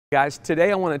Guys,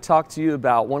 today I want to talk to you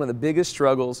about one of the biggest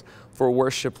struggles for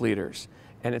worship leaders,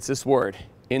 and it's this word,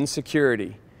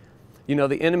 insecurity. You know,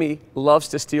 the enemy loves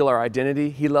to steal our identity.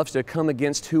 He loves to come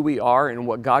against who we are and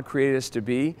what God created us to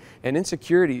be, and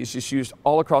insecurity is just used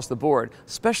all across the board,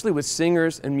 especially with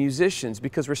singers and musicians,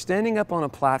 because we're standing up on a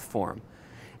platform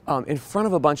in front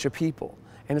of a bunch of people.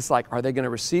 And it's like, are they going to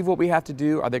receive what we have to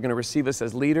do? Are they going to receive us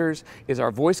as leaders? Is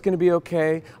our voice going to be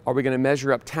okay? Are we going to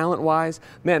measure up talent-wise?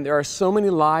 Man, there are so many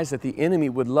lies that the enemy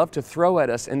would love to throw at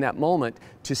us in that moment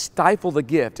to stifle the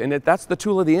gift. And that's the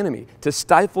tool of the enemy, to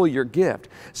stifle your gift.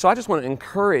 So I just want to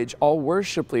encourage all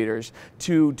worship leaders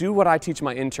to do what I teach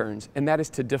my interns, and that is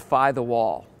to defy the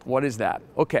wall. What is that?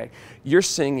 Okay, you're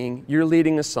singing, you're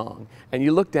leading a song, and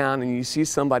you look down and you see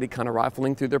somebody kind of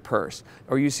rifling through their purse,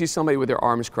 or you see somebody with their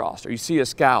arms crossed, or you see a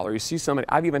scowl, or you see somebody.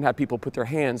 I've even had people put their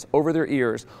hands over their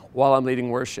ears while I'm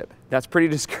leading worship. That's pretty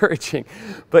discouraging.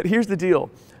 But here's the deal.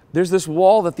 There's this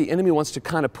wall that the enemy wants to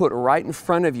kind of put right in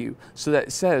front of you so that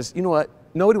it says, you know what?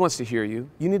 Nobody wants to hear you.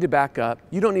 You need to back up.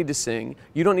 You don't need to sing.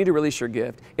 You don't need to release your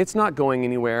gift. It's not going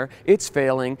anywhere. It's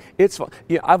failing.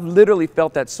 I've literally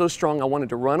felt that so strong I wanted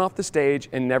to run off the stage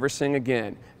and never sing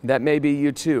again. That may be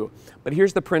you too. But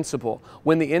here's the principle.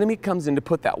 When the enemy comes in to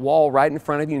put that wall right in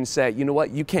front of you and say, you know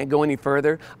what, you can't go any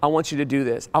further, I want you to do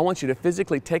this. I want you to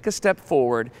physically take a step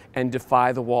forward and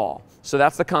defy the wall. So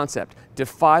that's the concept.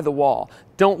 Defy the wall.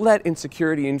 Don't let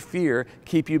insecurity and fear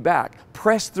keep you back.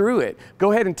 Press through it.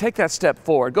 Go ahead and take that step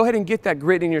forward. Go ahead and get that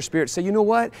grit in your spirit. Say, you know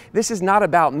what? This is not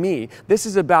about me. This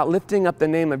is about lifting up the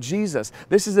name of Jesus.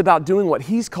 This is about doing what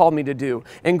He's called me to do.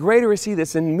 And greater is He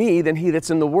that's in me than he that's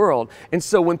in the world. And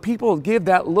so when people give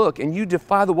that look and you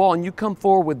defy the wall and you come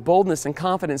forward with boldness and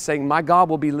confidence saying, my God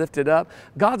will be lifted up,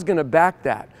 God's going to back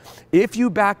that. If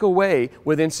you back away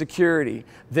with insecurity,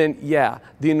 then yeah,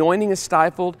 the anointing is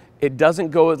stifled. It doesn't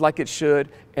go like it should,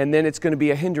 and then it's going to be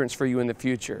a hindrance for you in the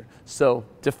future. So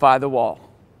defy the wall.